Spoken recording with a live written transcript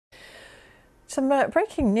Some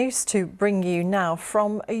breaking news to bring you now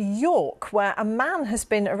from York, where a man has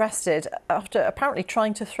been arrested after apparently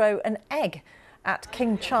trying to throw an egg at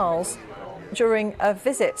King Charles during a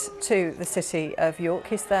visit to the city of York.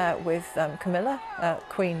 He's there with Camilla,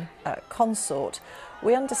 Queen Consort.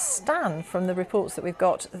 We understand from the reports that we've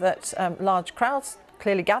got that large crowds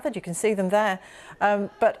clearly gathered. You can see them there,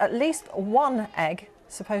 but at least one egg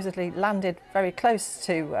supposedly landed very close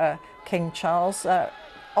to King Charles.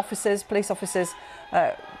 Police officers,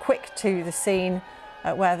 quick to the scene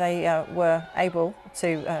where they were able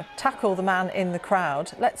to tackle the man in the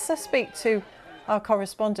crowd. Let's speak to our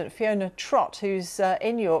correspondent Fiona Trott, who's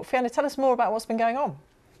in York. Fiona, tell us more about what's been going on.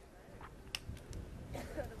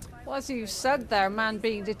 Well, as you said there, a man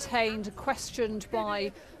being detained, questioned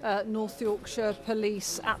by North Yorkshire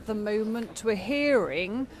police at the moment. We're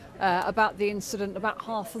hearing about the incident about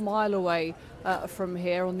half a mile away from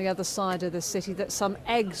here on the other side of the city, that some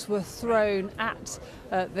eggs were thrown at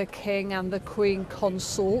the King and the Queen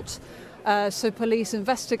Consort. So police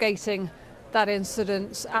investigating that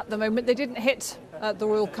incident at the moment. They didn't hit the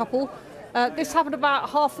royal couple. This happened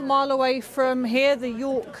about half a mile away from here, the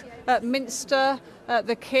York Minster.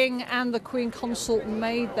 The King and the Queen Consort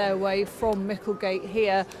made their way from Micklegate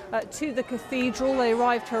here to the cathedral. They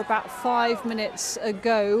arrived here about 5 minutes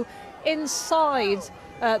ago. Inside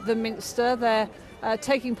the Minster, they're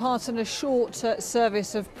taking part in a short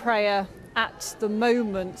service of prayer at the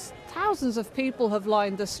moment. Thousands of people have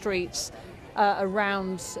lined the streets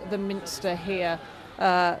around the Minster here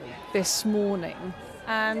this morning.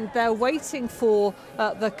 And they're waiting for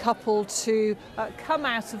the couple to come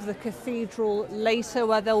out of the cathedral later,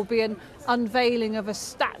 where there will be an unveiling of a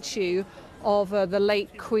statue of the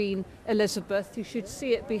late Queen Elizabeth. You should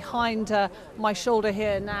see it behind my shoulder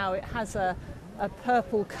here now. It has a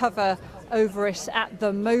purple cover over it at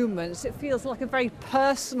the moment. It feels like a very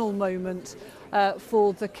personal moment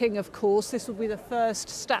for the King, of course. This will be the first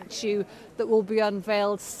statue that will be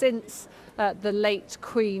unveiled since the late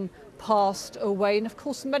Queen passed away, and of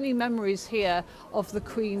course many memories here of the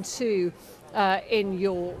Queen too in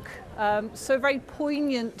York. So a very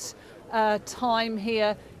poignant time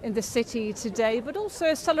here in the city today, but also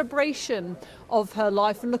a celebration of her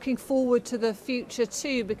life and looking forward to the future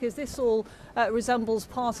too, because this all resembles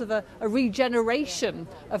part of a regeneration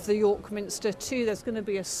of the York Minster too. There's going to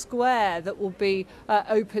be a square that will be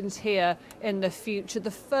opened here in the future, the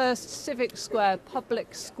first civic square,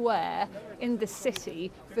 public square in the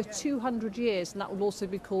city for 200 years, and that will also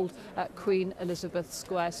be called Queen Elizabeth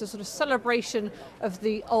Square. So sort of celebration of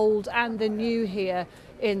the old and the new here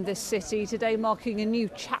in the city today, marking a new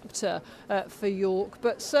chapter for York.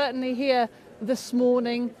 But certainly here this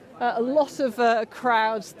morning, a lot of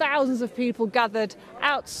crowds, thousands of people gathered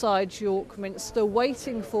outside York Minster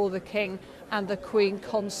waiting for the King and the Queen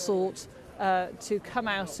Consort to come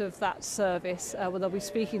out of that service, where they'll be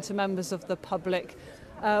speaking to members of the public.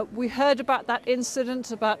 We heard about that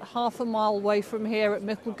incident about half a mile away from here at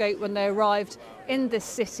Micklegate when they arrived in the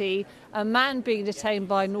city. A man being detained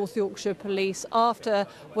by North Yorkshire police after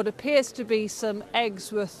what appears to be some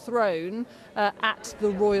eggs were thrown at the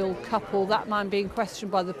royal couple. That man being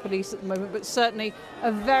questioned by the police at the moment, but certainly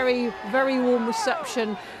a very, very warm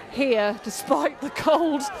reception here despite the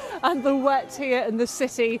cold and the wet here in the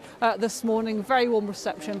city this morning. Very warm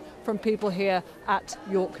reception from people here at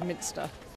York Minster.